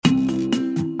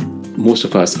most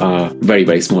of us are very,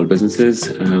 very small businesses.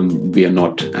 We are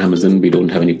not Amazon. We don't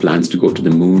have any plans to go to the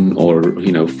moon or,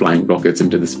 flying rockets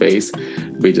into the space.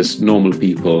 We're just normal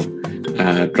people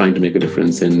trying to make a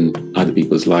difference in other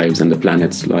people's lives and the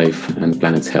planet's life and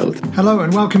planet's health. Hello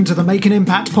and welcome to the Make an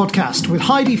Impact podcast with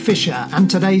Heidi Fisher and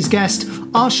today's guest,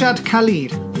 Arshad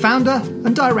Khalid, founder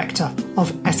and director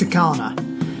of Ethiqana.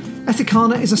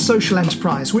 Ethiqana is a social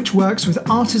enterprise which works with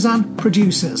artisan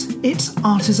producers, its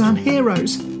artisan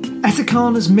heroes.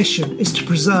 Ethiqana's mission is to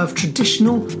preserve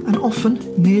traditional and often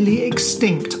nearly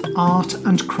extinct art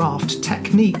and craft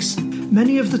techniques.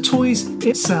 Many of the toys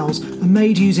it sells are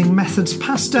made using methods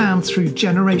passed down through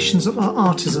generations of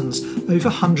artisans over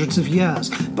hundreds of years,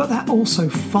 but they're also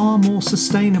far more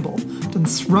sustainable than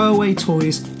throwaway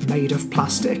toys made of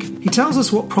plastic. He tells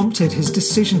us what prompted his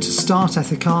decision to start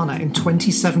Ethiqana in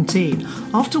 2017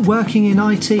 after working in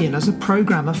IT and as a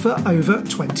programmer for over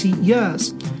 20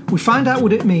 years. We find out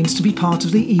what it means to be part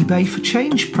of the eBay for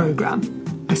Change programme.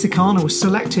 Ethiqana was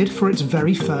selected for its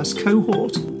very first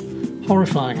cohort.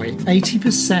 Horrifyingly,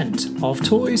 80% of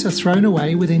toys are thrown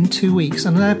away within 2 weeks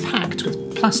and they're packed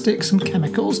with plastics and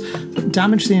chemicals that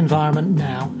damage the environment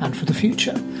now and for the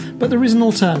future. But there is an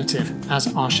alternative, as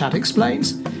Arshad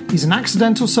explains. He's an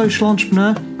accidental social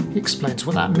entrepreneur. He explains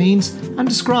what that means and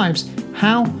describes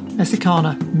how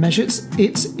Ethiqana measures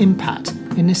its impact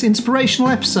in this inspirational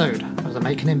episode of the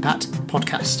Make an Impact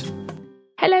podcast.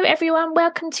 Hello everyone,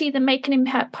 welcome to the Make an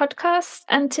Impact podcast,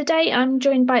 and today I'm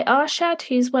joined by Arshad,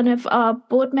 who's one of our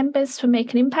board members for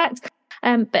Make an Impact.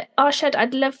 But Arshad,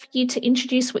 I'd love for you to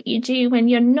introduce what you do when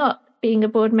you're not being a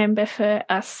board member for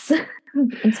us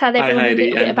and tell everyone Hi, Heidi,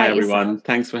 a little bit about hi everyone. yourself.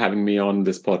 Thanks for having me on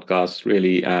this podcast.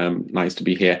 Really nice to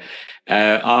be here.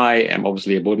 I am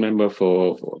obviously a board member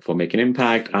for Make an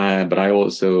Impact, but I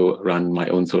also run my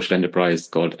own social enterprise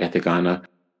called Ethiqana,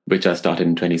 which I started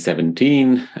in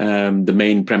 2017. The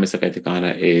main premise of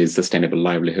Ethiqana is sustainable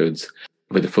livelihoods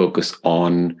with a focus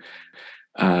on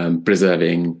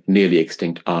preserving nearly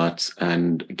extinct arts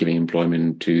and giving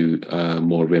employment to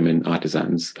more women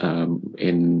artisans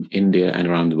in India and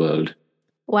around the world.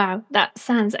 Wow, that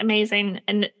sounds amazing.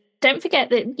 And don't forget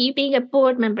that you being a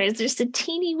board member is just a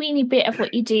teeny weeny bit of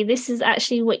what you do. This is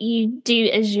actually what you do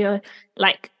as your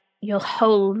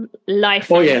whole life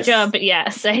job. Yeah.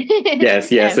 So yes.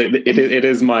 It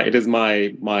is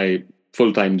my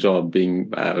full-time job, being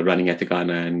running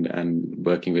Ethiqana and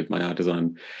working with my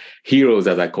artisan heroes,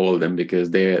 as I call them,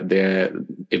 because they're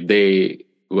if they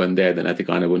weren't there, then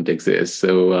Ethiqana wouldn't exist.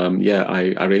 So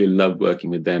I really love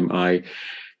working with them.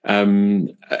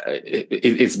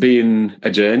 It's been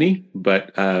a journey,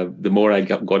 but the more I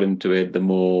got into it, the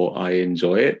more I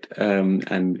enjoy it,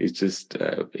 and it's just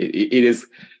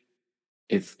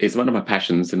It's one of my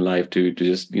passions in life to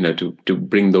just to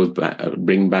bring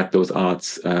back those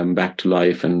arts back to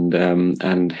life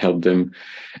and help them,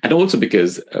 and also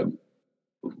because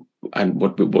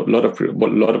what a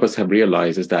lot of us have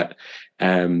realized is that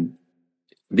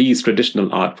these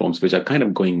traditional art forms, which are kind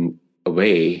of going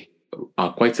away,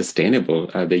 are quite sustainable.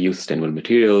 They use sustainable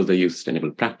materials, they use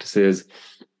sustainable practices,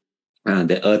 and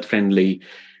they're earth friendly.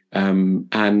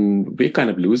 And we're kind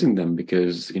of losing them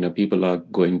because, people are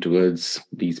going towards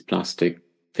these plastic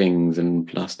things and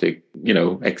plastic,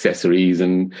 accessories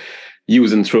and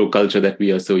use and throw culture that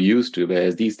we are so used to,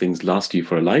 whereas these things last you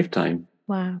for a lifetime.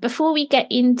 Wow. Before we get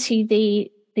into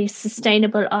the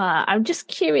sustainable art, I'm just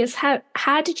curious,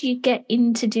 how did you get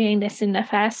into doing this in the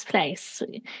first place?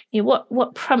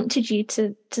 What prompted you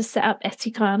to set up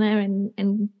Ethiqana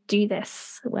and do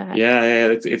this work? Yeah,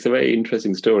 it's a very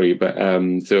interesting story. But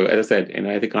so as I said,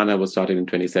 Ethiqana was started in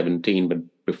 2017, but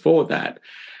before that,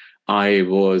 I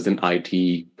was an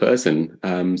IT person.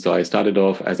 So I started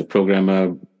off as a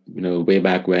programmer, way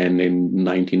back when in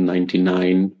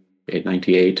 1999.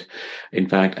 98, in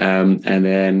fact, and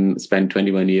then spent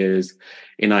 21 years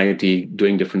in IT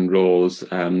doing different roles,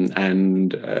 and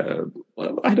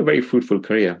I had a very fruitful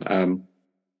career.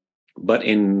 But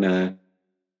in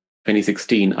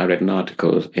 2016, I read an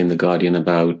article in The Guardian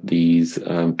about these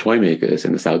toy makers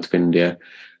in the south of India,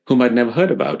 whom I'd never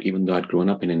heard about, even though I'd grown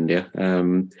up in India.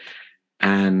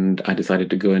 And I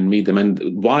decided to go and meet them. And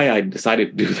why I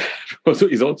decided to do that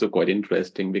is also quite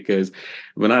interesting, because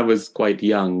when I was quite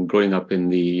young, growing up in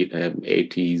the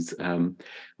 80s,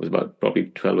 was about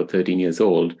probably 12 or 13 years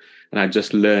old, and I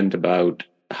just learned about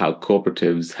how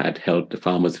cooperatives had helped the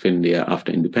farmers of India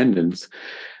after independence.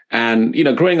 And,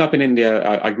 growing up in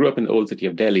India, I grew up in the old city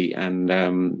of Delhi,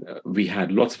 and we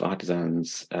had lots of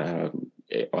artisans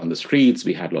on the streets.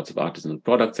 We had lots of artisanal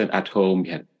products, and at home we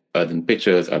had earthen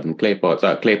pitchers, earthen clay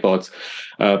pots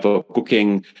for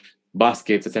cooking.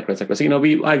 baskets, etc., etc.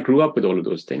 So, I grew up with all of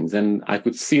those things, and I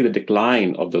could see the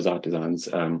decline of those artisans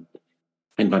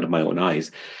in front of my own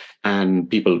eyes, and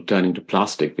people turning to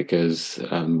plastic because,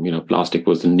 plastic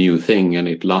was the new thing and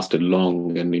it lasted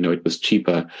long, and, it was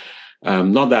cheaper.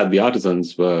 Not that the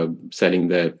artisans were selling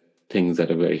their things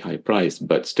at a very high price,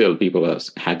 but still people were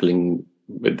haggling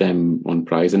with them on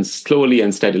price, and slowly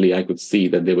and steadily I could see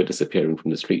that they were disappearing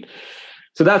from the street.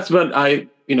 So that's when I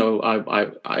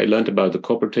learned about the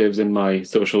cooperatives in my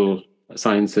social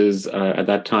sciences at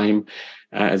that time,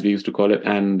 as we used to call it,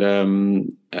 and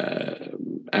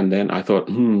then I thought,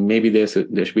 maybe there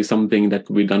should be something that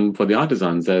could be done for the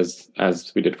artisans as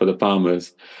we did for the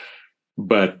farmers.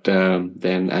 But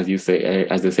then, as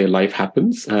they say, life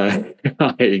happens.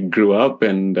 I grew up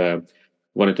and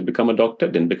wanted to become a doctor,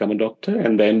 didn't become a doctor,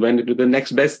 and then went into the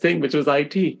next best thing, which was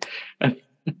IT.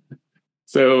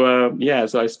 So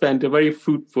I spent a very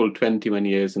fruitful 21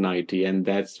 years in IT, and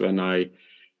that's when I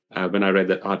read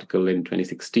that article in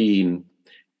 2016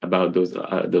 about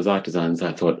those artisans.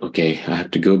 I thought, okay, I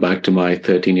have to go back to my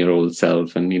 13-year-old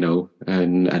self and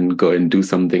and go and do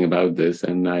something about this.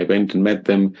 And I went and met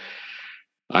them.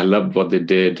 I loved what they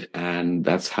did, and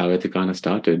that's how Ethiqana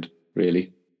started,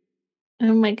 really.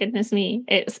 Oh my goodness me!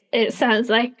 It sounds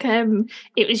like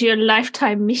it was your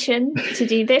lifetime mission to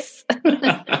do this.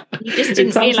 You just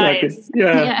didn't realize.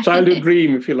 Like childhood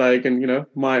dream, if you like, and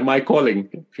my calling,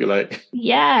 if you like.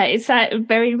 Yeah, it's like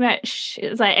very much.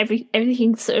 It's like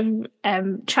everything sort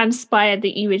of transpired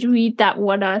that you would read that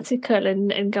one article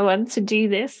and go on to do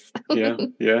this.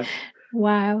 Yeah.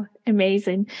 Wow,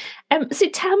 amazing. So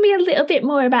tell me a little bit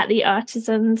more about the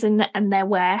artisans and their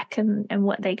work and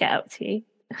what they get up to.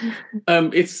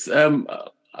 It's as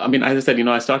I said,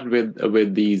 I started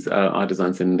with these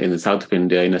artisans in the south of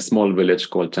India, in a small village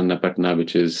called Channapatna,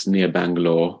 which is near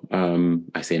Bangalore.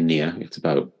 I say near, it's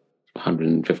about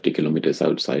 150 kilometers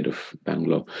outside of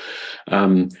Bangalore.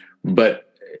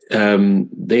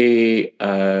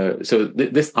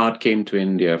 This art came to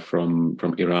India from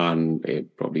Iran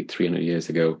probably 300 years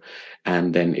ago,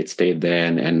 and then it stayed there.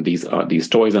 And these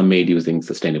toys are made using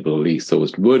sustainably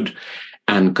sourced wood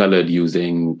and colored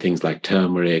using things like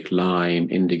turmeric, lime,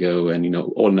 indigo, and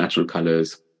all natural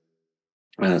colors.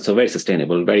 So very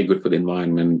sustainable, very good for the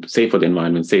environment, safe for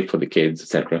the kids,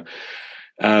 etc.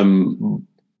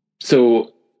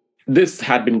 So this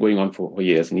had been going on for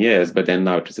years and years, but then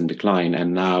now it was in decline.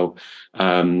 And now,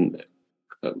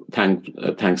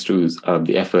 thanks to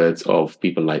the efforts of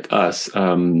people like us,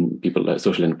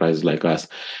 social enterprises like us,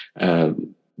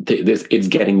 it's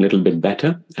getting a little bit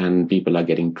better, and people are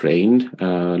getting trained.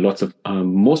 Most of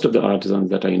the artisans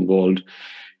that are involved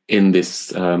in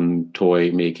this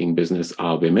toy making business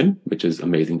are women, which is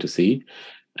amazing to see.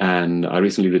 And I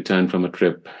recently returned from a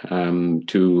trip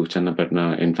to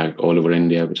Channapatna, in fact, all over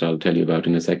India, which I'll tell you about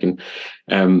in a second.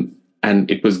 And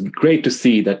it was great to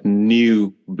see that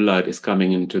new blood is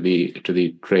coming into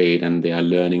the trade, and they are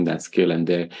learning that skill. And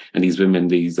these women,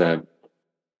 these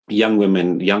young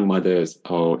women, young mothers,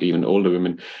 or even older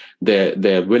women,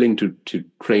 they're willing to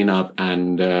train up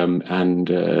and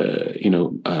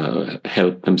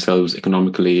help themselves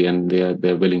economically, and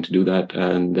they're willing to do that,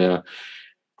 and they're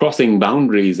crossing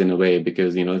boundaries in a way,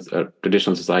 because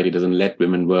traditional society doesn't let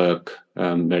women work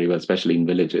very well, especially in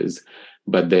villages,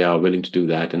 but they are willing to do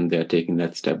that, and they're taking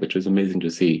that step, which was amazing to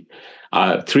see.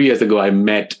 3 years ago, I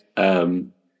met a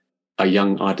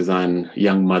young artisan,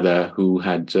 young mother who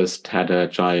had just had a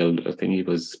child. I think he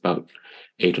was about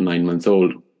 8 or 9 months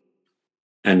old,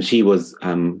 and she was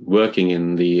working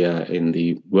in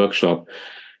the workshop,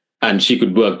 and she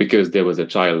could work because there was a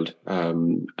child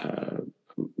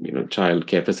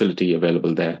care facility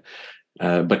available there.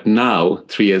 But now,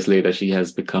 3 years later, she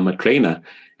has become a trainer,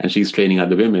 and she's training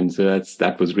other women. So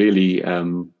that was really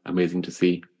amazing to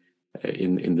see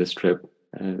in this trip,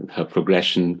 her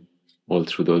progression all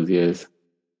through those years.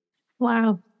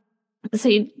 Wow. So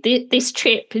this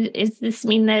trip, does this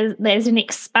mean there's an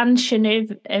expansion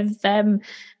of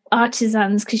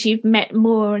artisans, because you've met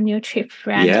more on your trip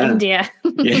around India?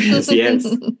 Yes.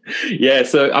 Yeah,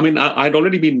 so I'd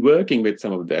already been working with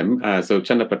some of them. So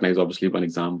Channapatna is obviously one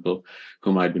example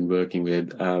whom I'd been working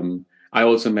with. I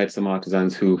also met some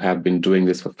artisans who have been doing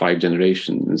this for 5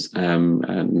 generations, and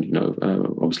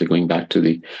obviously going back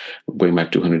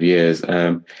 200 years.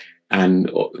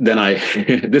 And then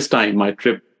this time my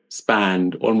trip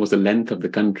spanned almost the length of the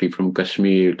country, from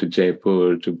Kashmir to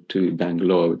Jaipur to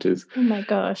Bangalore, which is, oh my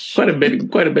gosh, quite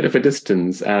a bit of a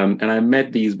distance. And I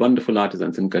met these wonderful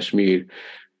artisans in Kashmir,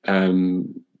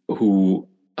 who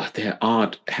their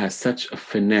art has such a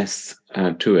finesse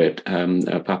to it,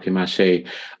 papier-mâché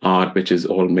art, which is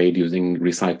all made using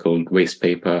recycled waste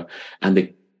paper. And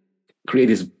they create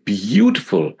these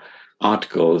beautiful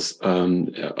articles,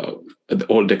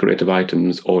 all decorative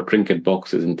items or trinket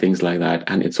boxes and things like that.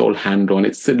 And it's all hand-drawn.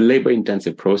 It's a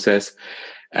labor-intensive process.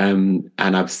 And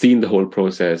I've seen the whole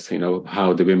process,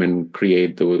 how the women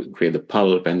create the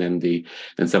pulp, and then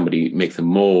somebody makes a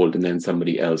mold, and then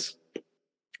somebody else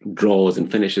draws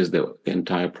and finishes the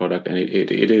entire product. And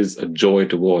it is a joy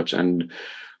to watch, and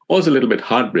also a little bit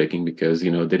heartbreaking because,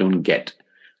 they don't get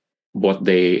what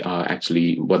they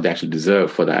actually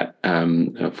deserve for that,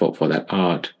 for that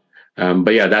art.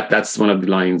 But yeah, that's one of the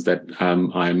lines that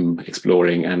I'm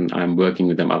exploring, and I'm working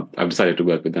with them. I've decided to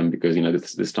work with them because,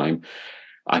 this time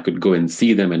I could go and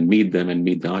see them and meet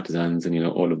the artisans and,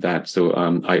 all of that. So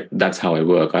that's how I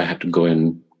work. I have to go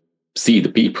and see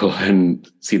the people and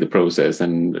see the process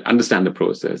and understand the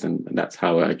process. And that's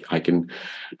how I can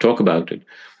talk about it.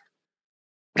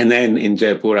 And then in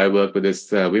Jaipur, I work with this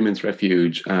women's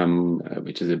refuge,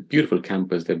 which is a beautiful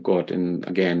campus they've got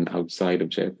outside of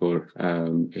Jaipur,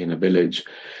 in a village.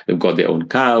 They've got their own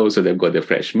cows, so they've got their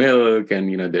fresh milk,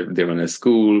 and they run a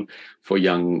school for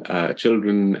young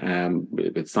children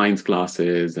with science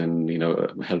classes, and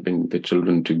helping the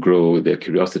children to grow their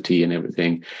curiosity and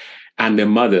everything. And their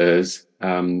mothers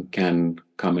can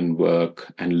come and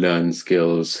work and learn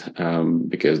skills,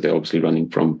 because they're obviously running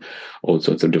from all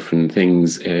sorts of different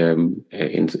things in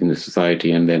the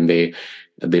society. And then they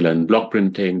learn block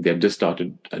printing. They've just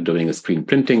started doing a screen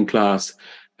printing class.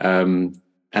 And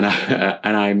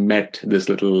I met this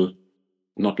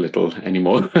not little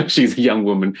anymore. She's a young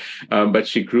woman, but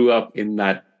she grew up in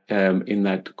that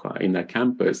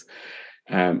campus.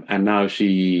 And now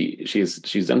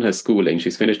she's done her schooling.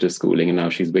 She's finished her schooling, and now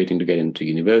she's waiting to get into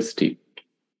university.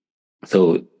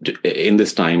 So in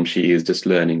this time, she is just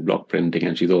learning block printing,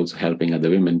 and she's also helping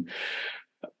other women.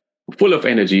 Full of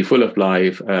energy, full of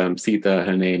life. Sita,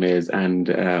 her name is, and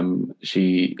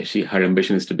her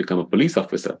ambition is to become a police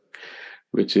officer,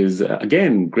 which is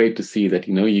again great to see that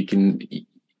you can,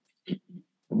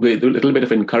 with a little bit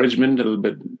of encouragement, a little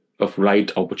bit of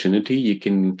right opportunity, you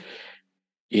can.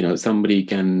 Somebody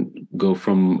can go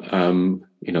from,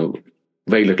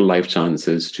 very little life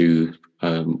chances to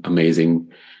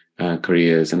amazing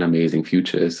careers and amazing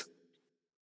futures.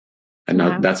 And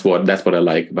now that's what I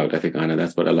like about Ethiqana.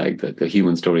 That's what I like, the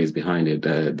human stories behind it,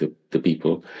 the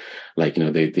people, like,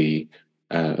 the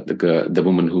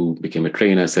woman who became a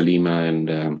trainer, Salima,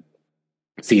 and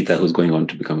Sita, who's going on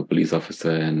to become a police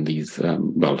officer, and these,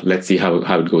 let's see how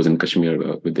it goes in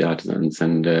Kashmir with the artisans,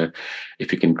 and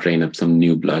if you can train up some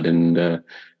new blood and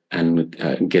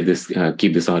get this,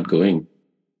 keep this art going.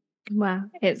 Wow,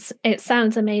 it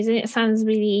sounds amazing. It sounds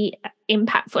really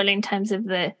impactful in terms of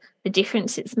the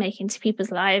difference it's making to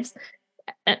people's lives.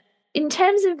 In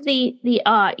terms of the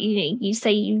art, you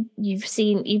say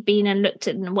you've been and looked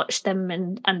at and watched them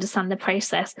and understand the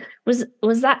process.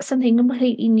 Was that something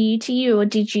completely new to you, or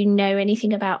did you know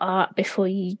anything about art before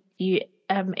you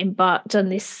embarked on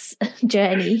this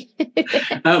journey?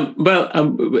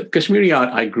 Kashmiri art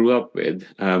I grew up with,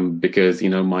 because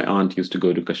my aunt used to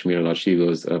go to Kashmir a lot. She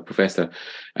was a professor,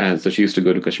 and so she used to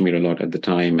go to Kashmir a lot at the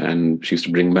time, and she used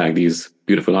to bring back these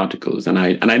beautiful articles, and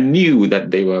I knew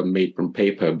that they were made from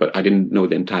paper, but I didn't know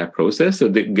the entire process. So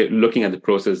looking at the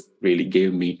process really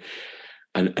gave me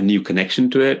a new connection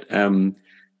to it.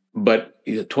 But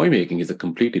toy making is a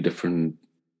completely different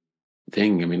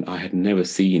thing. I mean, I had never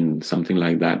seen something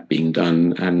like that being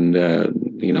done. And,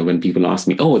 when people ask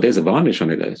me, oh, there's a varnish on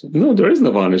it. I said, no, there isn't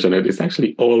a varnish on it. It's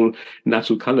actually all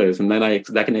natural colors. And then I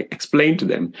can explain to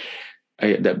them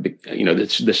that,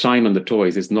 the shine on the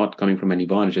toys is not coming from any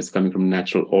varnish. It's coming from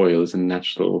natural oils and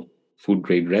natural food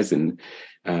grade resin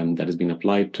that has been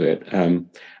applied to it.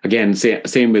 Again,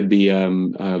 same with the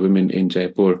women in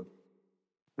Jaipur.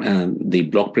 The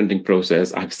block printing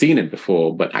process, I've seen it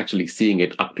before, but actually seeing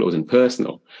it up close and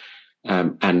personal,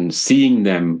 and seeing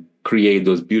them create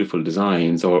those beautiful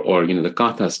designs, or the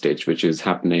katha stitch, which is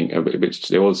happening, which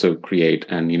they also create,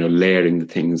 and layering the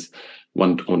things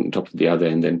one on top of the other,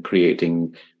 and then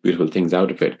creating beautiful things out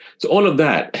of it. So all of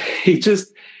that, it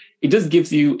just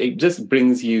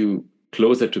brings you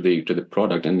closer to the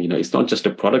product, and it's not just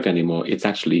a product anymore. It's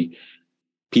actually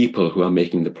people who are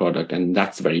making the product, and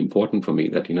that's very important for me.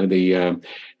 That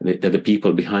the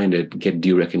people behind it get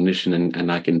due recognition,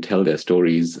 and I can tell their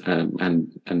stories,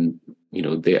 and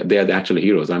they are the actual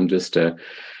heroes. I'm just a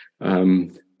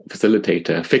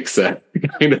facilitator, fixer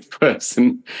kind of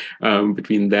person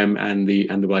between them and the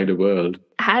wider world.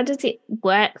 How does it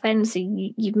work then? So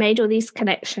you've made all these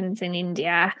connections in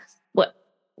India.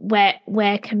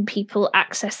 where can people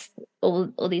access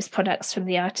all these products from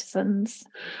the artisans?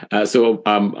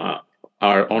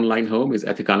 Our online home is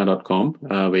Ethiqana.com,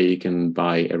 where you can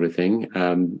buy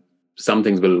everything. Some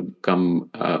things will become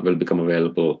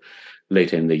available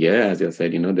later in the year. As I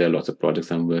said, there are lots of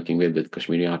projects I'm working with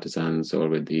Kashmiri artisans or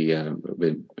with the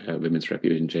Women's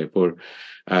Refuge in Jaipur.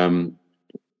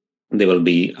 There will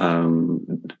be, I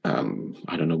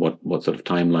don't know what sort of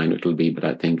timeline it will be, but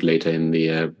I think later in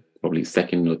the probably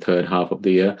second or third half of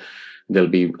the year, they'll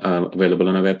be available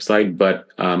on our website. But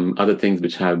other things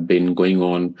which have been going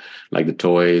on, like the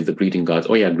toys, the greeting cards.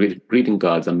 Oh yeah, greeting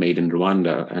cards are made in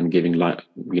Rwanda and giving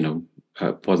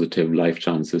positive life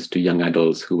chances to young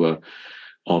adults who were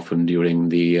often during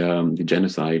the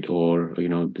genocide or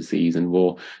disease and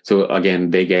war. So again,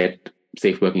 they get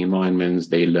safe working environments.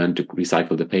 They learn to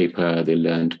recycle the paper. They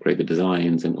learn to create the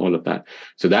designs and all of that.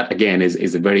 So that again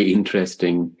is a very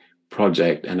interesting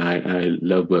project, and I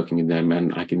love working with them,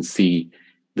 and I can see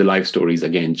the life stories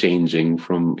again changing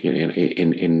from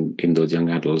in those young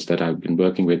adults that I've been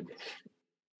working with.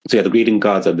 So yeah, the greeting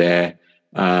cards are there.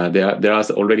 There are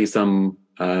already some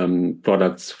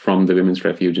products from the Women's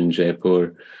Refuge in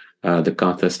Jaipur, the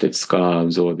Kantha stitch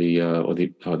scarves or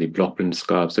the block print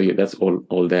scarves. So yeah, that's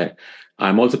all there.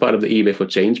 I'm also part of the eBay for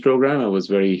Change program. I was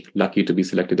very lucky to be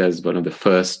selected as one of the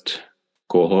first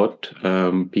cohort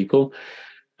people.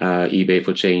 eBay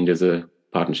for Change is a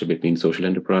partnership between Social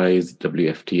Enterprise,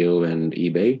 WFTO, and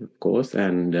eBay, of course.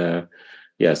 And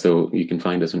so you can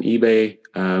find us on eBay.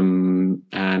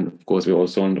 And of course, we're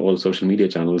also on all social media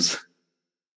channels.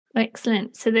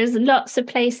 Excellent. So there's lots of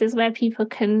places where people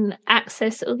can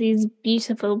access all these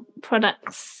beautiful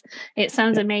products. It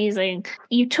sounds amazing.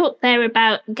 You talked there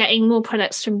about getting more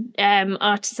products from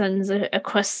artisans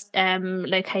across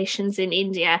locations in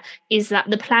India. Is that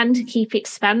the plan to keep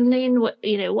expanding?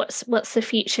 What's the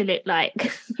future look like?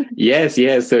 Yes.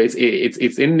 So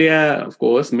it's India, of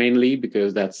course, mainly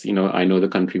because that's I know the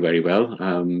country very well.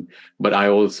 But I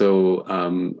also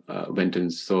went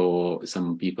and saw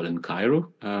some people in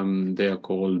Cairo. They are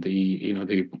called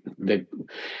they're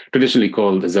traditionally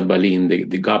called the Zabalin,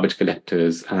 the garbage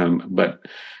collectors. But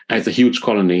it's a huge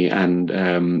colony,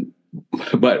 and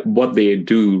but what they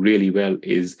do really well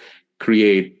is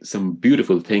create some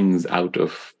beautiful things out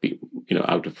of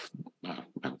I would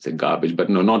say garbage, but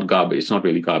no, not garbage. It's not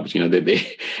really garbage. They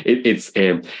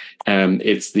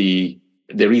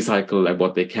recycle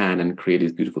what they can and create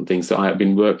these beautiful things. So I've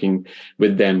been working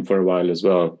with them for a while as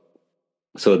well.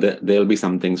 So there'll be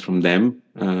some things from them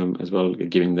as well,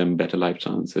 giving them better life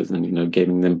chances and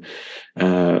giving them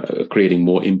creating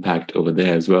more impact over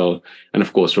there as well. And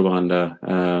of course, Rwanda,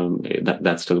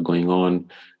 that's still going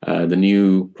on. The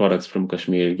new products from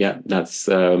Kashmir, that's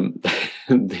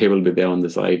they will be there on the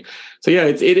side. So yeah,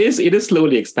 it is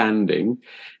slowly expanding.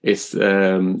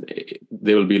 There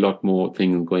will be a lot more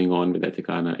things going on with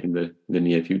Ethiqana in the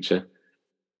near future.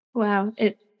 Wow,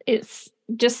 it's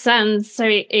just sounds so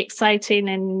exciting,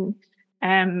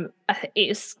 and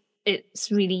it's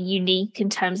really unique in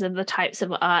terms of the types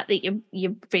of art that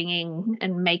you're bringing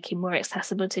and making more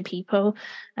accessible to people.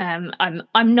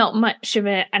 I'm not much of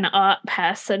an art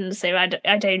person, so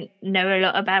I don't know a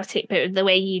lot about it, but the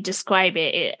way you describe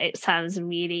it sounds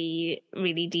really,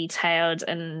 really detailed,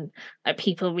 and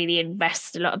people really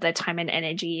invest a lot of their time and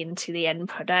energy into the end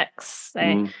products.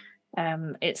 So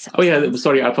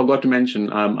sorry, I forgot to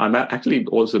mention I'm actually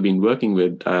also been working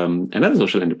with another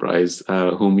social enterprise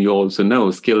whom you also know,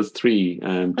 Skills 3,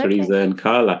 Teresa and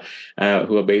Carla,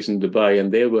 who are based in Dubai,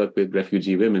 and they work with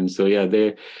refugee women. So yeah,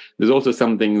 there's also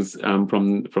some things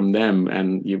from them,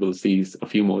 and you will see a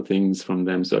few more things from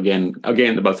them. So again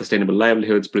about sustainable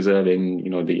livelihoods, preserving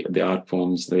the art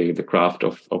forms, the craft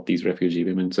of these refugee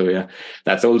women. So yeah,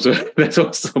 that's also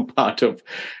part of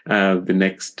the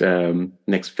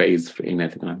next phase in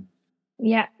Ethiqana.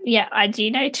 Yeah, I do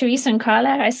know Teresa and Carla.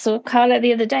 I saw Carla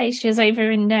the other day. She was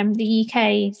over in the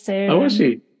UK, so was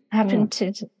she? Happened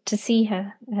to see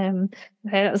her. So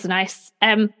that was nice.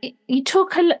 You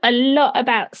talk a lot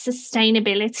about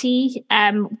sustainability.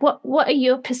 What are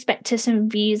your perspectives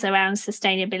and views around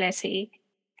sustainability?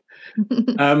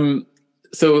 So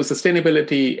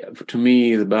sustainability to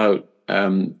me is about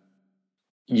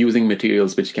using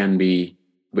materials which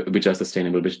are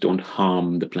sustainable, which don't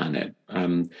harm the planet.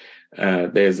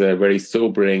 There's a very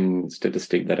sobering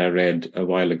statistic that I read a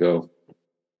while ago.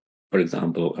 For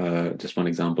example, just one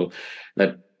example,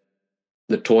 that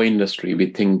the toy industry we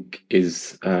think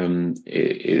is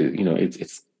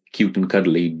it's cute and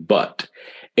cuddly, but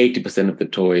 80% of the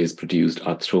toys produced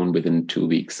are thrown within 2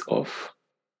 weeks of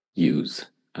use.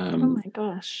 Oh my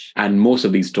gosh. And most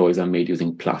of these toys are made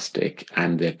using plastic,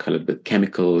 and they're colored with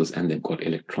chemicals, and they've got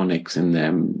electronics in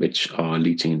them, which are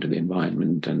leaching into the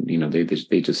environment. And,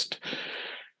 they just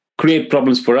create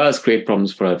problems for us, create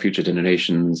problems for our future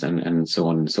generations, and so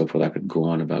on and so forth. I could go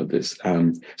on about this.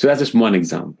 So that's just one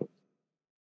example.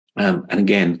 And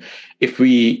again, if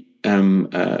we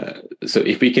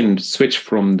if we can switch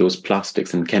from those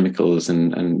plastics and chemicals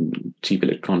and cheap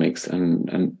electronics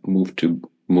and move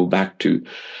back to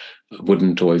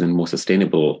wooden toys and more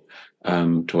sustainable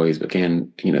toys,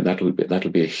 again, that'll make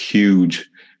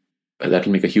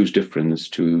a huge difference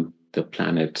to the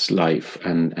planet's life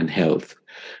and health.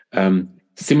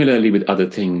 Similarly, with other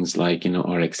things like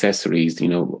our accessories,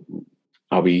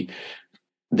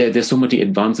 there's so many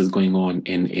advances going on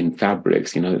in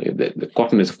fabrics. The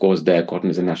cotton is, of course, there. Cotton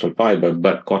is a natural fiber,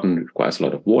 but cotton requires a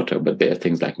lot of water. But there are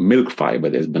things like milk fiber,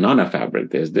 there's banana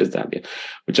fabric, there's this, that,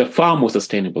 which are far more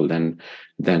sustainable than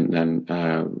the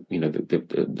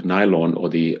nylon or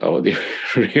the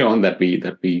rayon that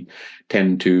we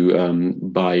tend to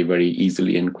buy very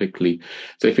easily and quickly.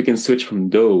 So if we can switch from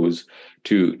those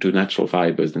to natural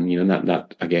fibers, then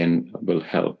that again will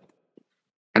help.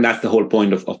 And that's the whole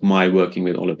point of my working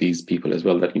with all of these people as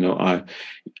well, that,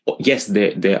 yes,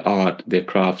 their art, their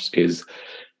crafts is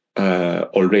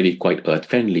already quite earth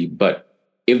friendly, but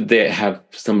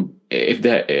if some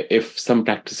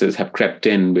practices have crept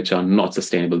in which are not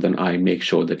sustainable, then I make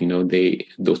sure that,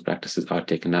 those practices are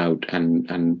taken out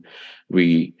and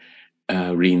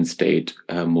reinstate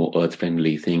more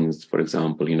earth-friendly things. For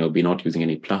example, we're not using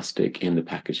any plastic in the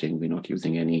packaging. We're not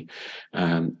using any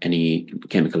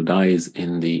chemical dyes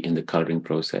in the coloring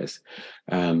process.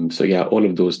 So yeah, all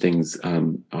of those things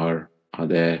are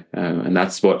there, and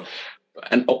that's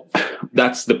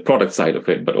that's the product side of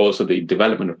it, but also the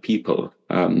development of people.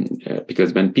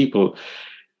 Because when people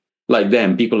like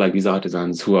these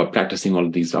artisans who are practicing all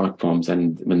of these art forms,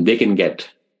 and when they can get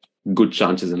good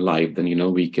chances in life, then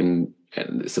we can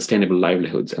sustainable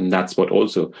livelihoods, and that's what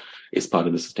also is part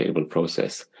of the sustainable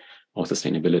process or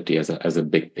sustainability as a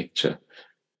big picture.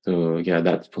 So yeah,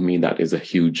 that for me, that is a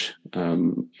huge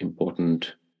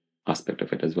important aspect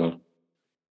of it as well.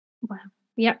 Wow.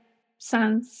 Yep.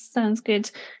 Sounds good.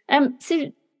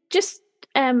 So just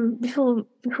before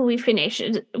we finish,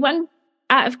 one,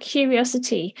 out of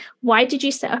curiosity, why did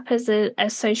you set up as a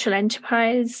social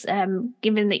enterprise?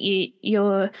 Given that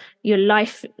your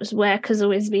life's work has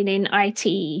always been in IT,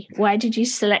 why did you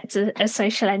select a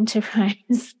social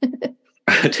enterprise?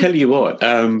 I tell you what,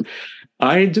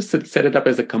 I just set it up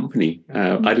as a company.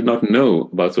 I did not know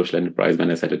about social enterprise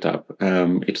when I set it up.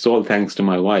 It's all thanks to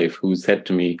my wife, who said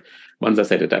to me once I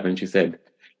set it up, and she said,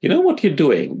 "You know what you're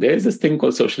doing? There's this thing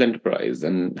called social enterprise,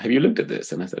 and have you looked at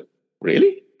this?" And I said,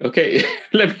 "Really? Okay,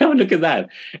 let me have a look at that."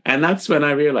 And that's when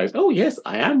I realized, oh yes,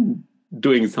 I am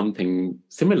doing something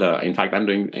similar. In fact, I'm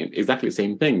doing exactly the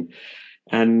same thing.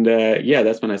 And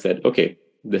that's when I said, okay,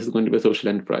 this is going to be a social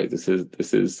enterprise. This is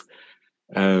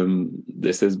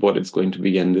what it's going to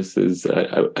be, and this is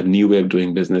a new way of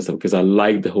doing business, because I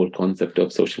like the whole concept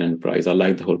of social enterprise. I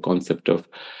like the whole concept of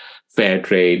fair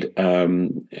trade.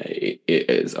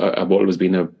 I've always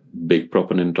been a big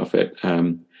proponent of it.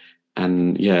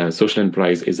 And yeah, social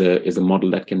enterprise is a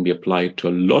model that can be applied to a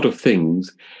lot of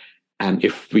things. And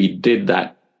if we did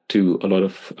that to a lot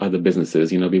of other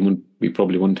businesses, we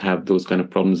probably wouldn't have those kind of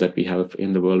problems that we have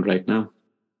in the world right now.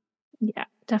 Yeah,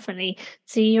 definitely.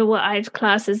 So you're what I'd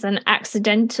class as an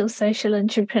accidental social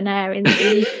entrepreneur, in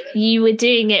that you were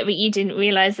doing it, but you didn't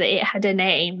realize that it had a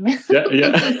name. Yeah.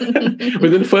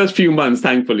 Within the first few months,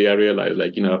 thankfully, I realized,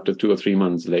 after 2 or 3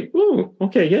 months, oh,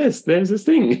 okay, yes, there's this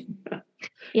thing.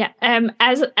 Yeah.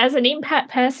 As an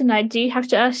impact person, I do have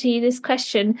to ask you this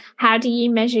question: how do you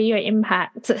measure your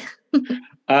impact?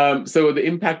 So the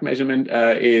impact measurement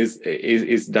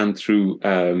is done through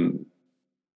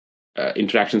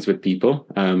interactions with people.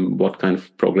 What kind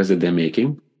of progress that they're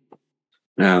making.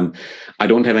 I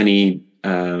don't have any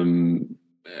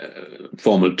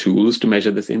formal tools to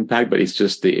measure this impact, but it's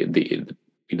just the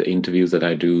interviews that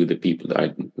I do, the people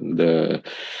that the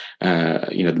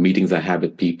meetings I have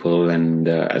with people, and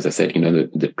as I said,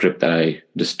 the trip that I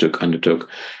just undertook,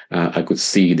 I could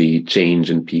see the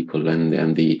change in people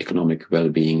and the economic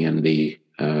well-being and the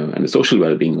social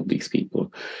well-being of these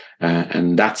people,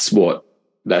 and that's what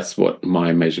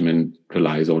my measurement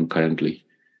relies on currently.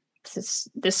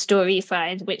 The story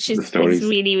side, which is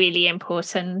really, really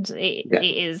important. It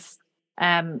is.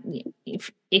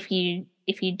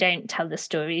 If you don't tell the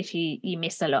stories, you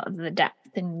miss a lot of the depth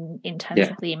in terms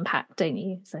of the impact, don't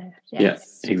you? So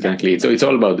exactly. So it's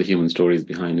all about the human stories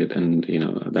behind it, and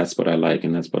that's what I like,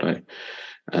 and that's what I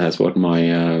That's what my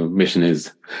mission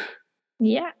is.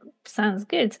 Yeah, sounds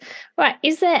good. Right.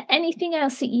 Is there anything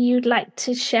else that you'd like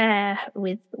to share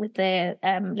with the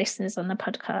listeners on the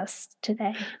podcast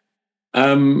today?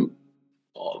 Well,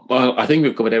 I think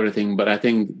we've covered everything, but I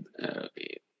think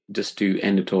just to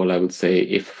end it all, I would say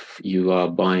if you are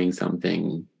buying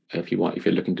something, if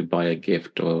you're looking to buy a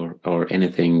gift or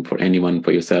anything for anyone,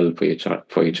 for yourself, for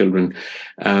your children,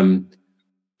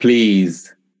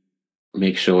 please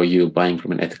make sure you're buying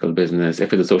from an ethical business.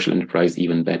 If it's a social enterprise,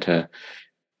 even better.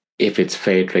 If it's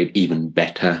fair trade, even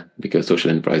better, because social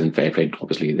enterprise and fair trade,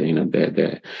 obviously,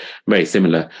 they're very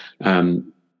similar.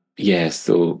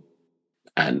 So,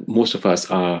 and most of us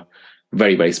are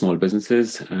very, very small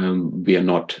businesses. We are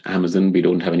not Amazon. We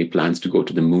don't have any plans to go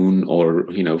to the moon or,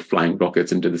 flying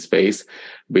rockets into the space.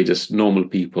 We're just normal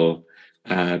people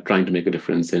trying to make a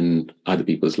difference in other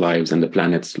people's lives and the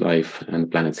planet's life and the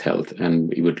planet's health. And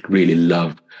we would really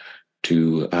love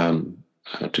to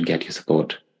get your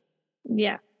support.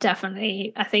 Yeah,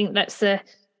 definitely. I think that's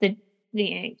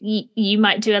you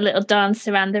might do a little dance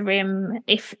around the room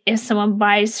if someone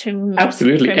buys from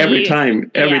every time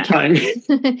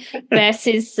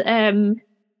versus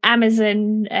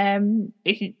Amazon,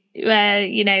 where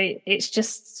it's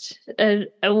just an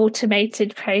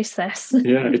automated process.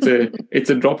 Yeah, it's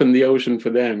a drop in the ocean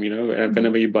for them.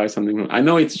 Whenever you buy something, I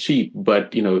know it's cheap,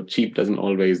 but cheap doesn't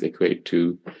always equate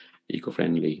to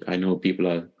eco-friendly. I know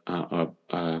people are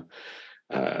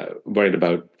worried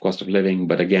about cost of living,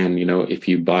 but again, if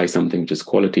you buy something which is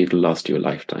quality, it'll last you a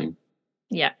lifetime.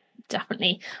 Yeah,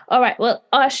 definitely. All right, well,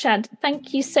 Arshad,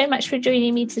 thank you so much for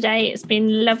joining me today. It's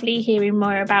been lovely hearing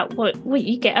more about what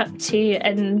you get up to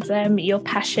and your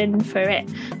passion for it.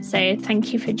 So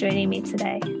thank you for joining me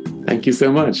today. Thank you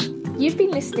so much. You've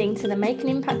been listening to the Make an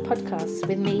Impact podcast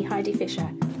with me, Heidi Fisher.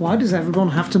 Why does everyone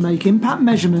have to make impact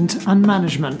measurement and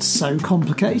management so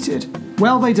complicated?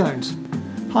 Well, they don't.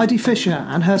 Heidi Fisher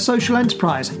and her social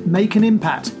enterprise, Make an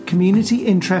Impact Community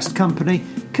Interest Company,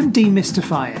 can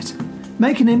demystify it.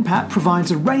 Make an Impact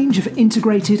provides a range of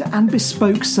integrated and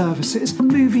bespoke services,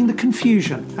 removing the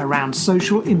confusion around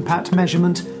social impact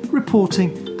measurement,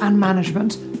 reporting and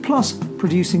management, plus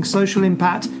producing social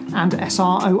impact and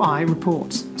SROI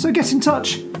reports. So get in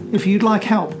touch if you'd like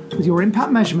help with your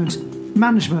impact measurement,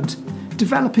 management,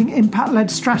 developing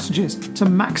impact-led strategies to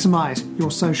maximise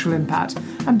your social impact,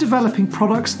 and developing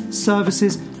products,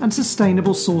 services and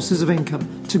sustainable sources of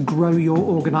income to grow your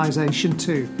organisation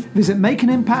too. Visit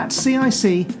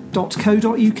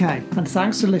makeanimpactcic.co.uk and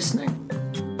thanks for listening.